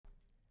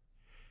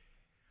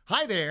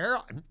Hi there.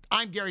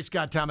 I'm Gary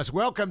Scott Thomas.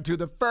 Welcome to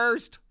the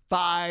first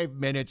 5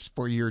 minutes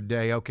for your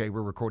day. Okay,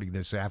 we're recording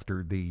this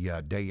after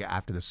the day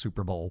after the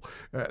Super Bowl,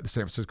 the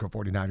San Francisco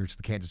 49ers,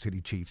 the Kansas City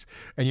Chiefs.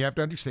 And you have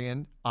to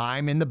understand,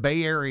 I'm in the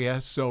Bay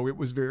Area, so it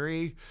was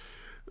very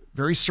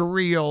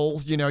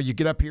surreal. You know, you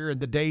get up here in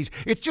the days.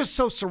 It's just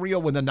so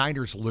surreal when the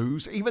Niners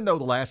lose, even though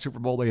the last Super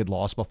Bowl they had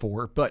lost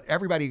before. But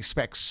everybody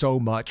expects so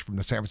much from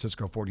the San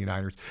Francisco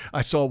 49ers.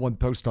 I saw one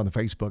post on the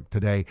Facebook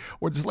today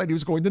where this lady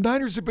was going, the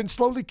Niners have been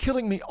slowly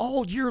killing me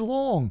all year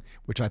long,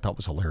 which I thought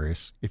was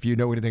hilarious. If you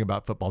know anything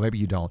about football, maybe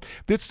you don't.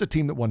 This is a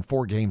team that won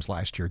 4 games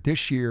last year.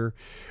 This year,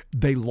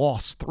 they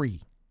lost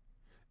 3.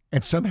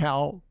 And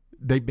somehow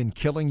they've been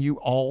killing you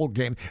all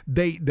game.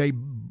 They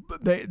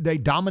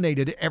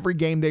dominated every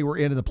game they were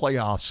in the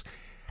playoffs.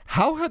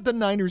 How have the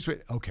Niners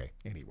been? Okay,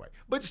 anyway.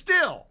 But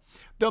still,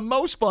 the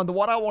most fun,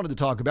 what I wanted to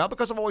talk about,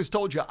 because I've always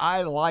told you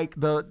I like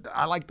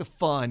the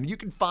fun. You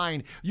can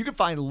find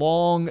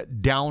long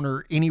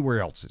downer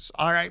anywhere else.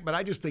 All right, but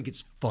I just think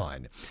it's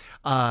fun.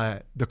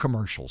 The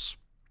commercials.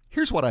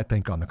 Here's what I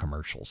think on the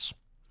commercials.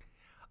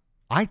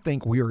 I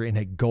think we are in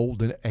a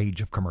golden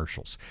age of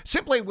commercials.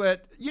 Simply when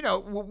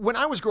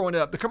I was growing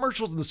up, the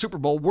commercials in the Super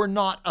Bowl were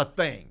not a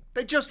thing.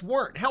 They just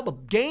weren't. Hell, the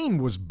game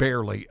was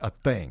barely a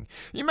thing.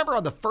 You remember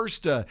on the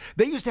first,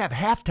 they used to have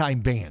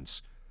halftime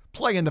bands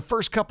play in the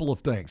first couple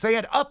of things. They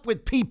had Up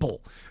With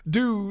People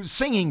do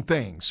singing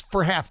things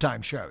for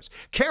halftime shows.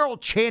 Carol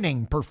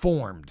Channing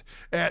performed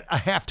at a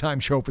halftime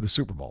show for the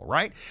Super Bowl,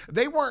 right?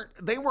 They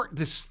weren't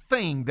this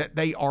thing that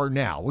they are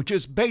now, which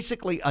is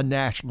basically a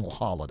national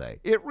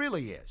holiday. It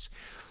really is.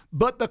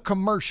 But the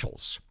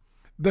commercials,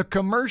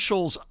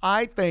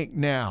 I think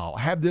now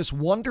have this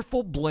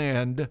wonderful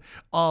blend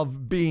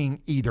of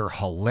being either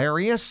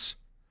hilarious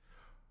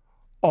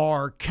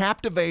or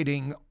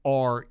captivating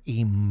or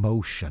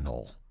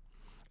emotional.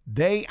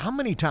 How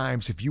many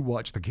times, if you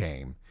watched the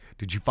game,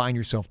 did you find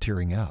yourself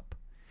tearing up?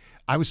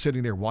 I was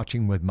sitting there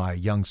watching with my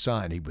young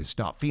son. He was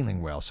not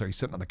feeling well, so he's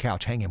sitting on the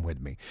couch hanging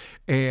with me.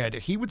 And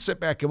he would sit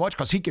back and watch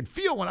because he could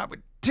feel when I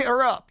would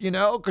tear up,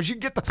 because you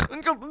get the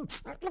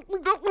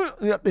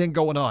thing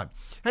going on.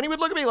 And he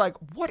would look at me like,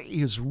 what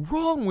is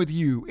wrong with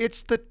you?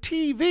 It's the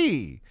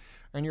TV.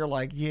 And you're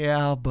like,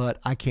 yeah, but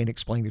I can't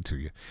explain it to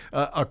you.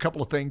 A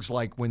couple of things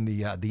like when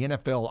the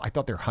NFL, I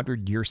thought their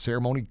 100-year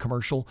ceremony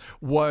commercial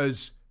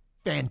was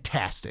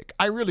fantastic.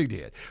 I really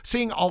did.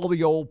 Seeing all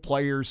the old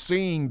players,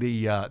 seeing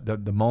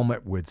the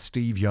moment with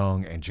Steve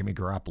Young and Jimmy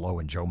Garoppolo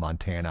and Joe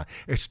Montana,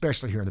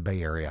 especially here in the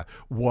Bay Area,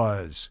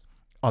 was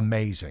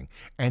amazing.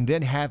 And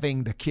then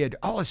having the kid,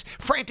 all this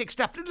frantic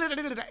stuff,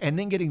 and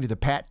then getting to the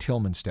Pat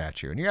Tillman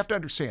statue. And you have to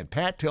understand,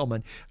 Pat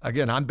Tillman,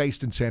 again, I'm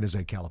based in San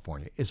Jose,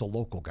 California, is a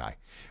local guy.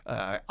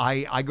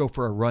 I go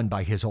for a run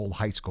by his old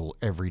high school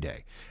every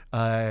day.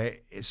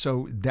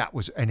 So that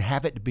was, and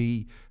have it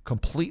be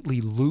completely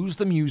lose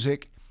the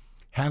music,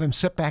 have him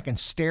sit back and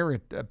stare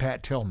at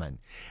Pat Tillman.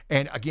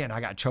 And again, I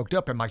got choked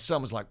up and my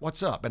son was like,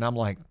 what's up? And I'm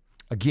like,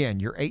 again,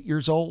 you're 8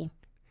 years old.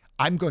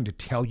 I'm going to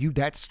tell you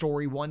that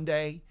story one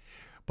day,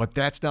 but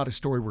that's not a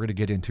story we're going to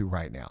get into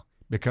right now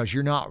because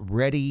you're not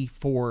ready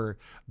for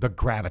the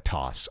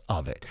gravitas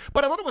of it.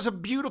 But I thought it was a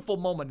beautiful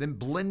moment, then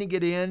blending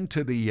it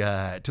into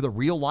the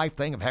real life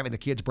thing of having the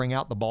kids bring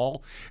out the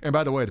ball. And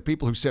by the way, the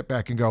people who sit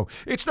back and go,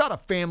 it's not a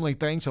family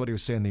thing. Somebody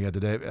was saying the other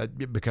day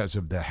because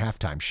of the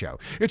halftime show.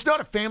 It's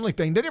not a family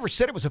thing. They never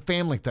said it was a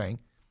family thing.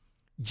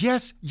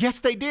 Yes,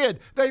 they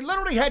did. They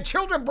literally had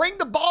children bring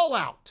the ball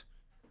out.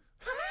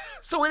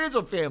 So it is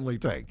a family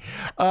thing.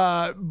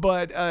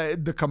 But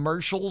the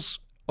commercials,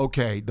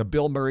 okay, the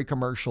Bill Murray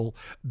commercial,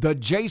 the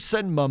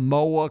Jason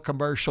Momoa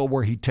commercial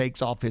where he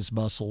takes off his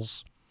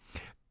muscles.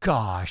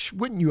 Gosh,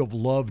 wouldn't you have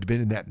loved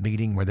being in that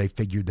meeting where they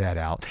figured that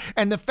out?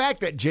 And the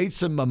fact that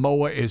Jason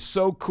Momoa is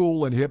so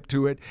cool and hip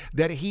to it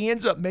that he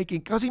ends up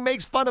because he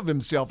makes fun of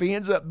himself, he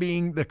ends up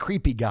being the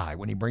creepy guy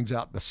when he brings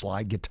out the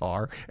slide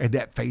guitar and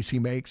that face he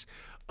makes.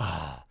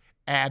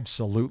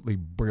 Absolutely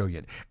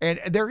brilliant. And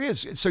there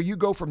is, so you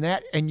go from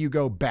that and you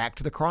go back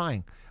to the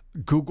crying.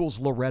 Google's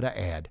Loretta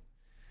ad.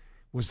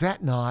 Was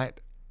that not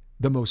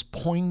the most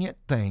poignant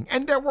thing?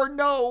 And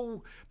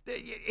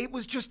it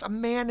was just a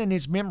man and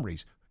his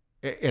memories.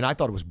 And I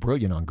thought it was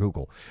brilliant on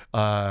Google.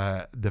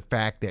 The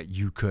fact that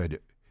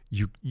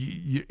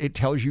it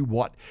tells you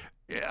what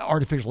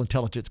artificial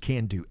intelligence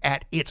can do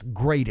at its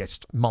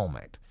greatest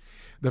moment.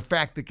 The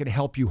fact that it can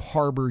help you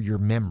harbor your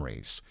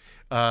memories.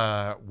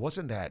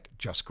 Wasn't that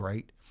just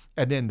great?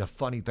 And then the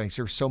funny things,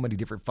 there's so many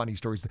different funny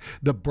stories.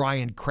 The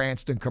Bryan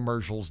Cranston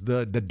commercials,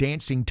 the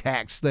dancing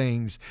tax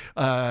things,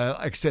 like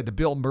I said, the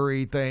Bill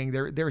Murray thing.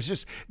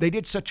 They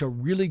did such a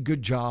really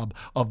good job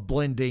of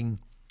blending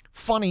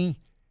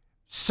funny,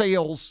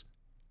 sales,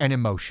 and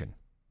emotion.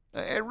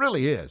 It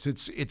really is.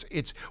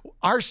 It's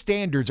our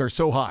standards are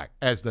so high,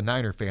 as the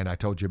Niner fan I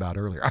told you about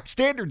earlier. Our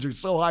standards are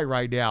so high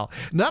right now.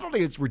 Not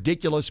only it's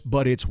ridiculous,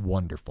 but it's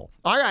wonderful.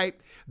 All right,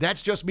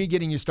 that's just me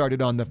getting you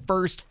started on the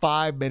first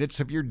 5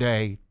 minutes of your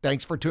day.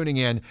 Thanks for tuning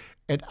in,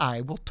 and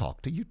I will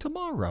talk to you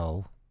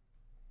tomorrow.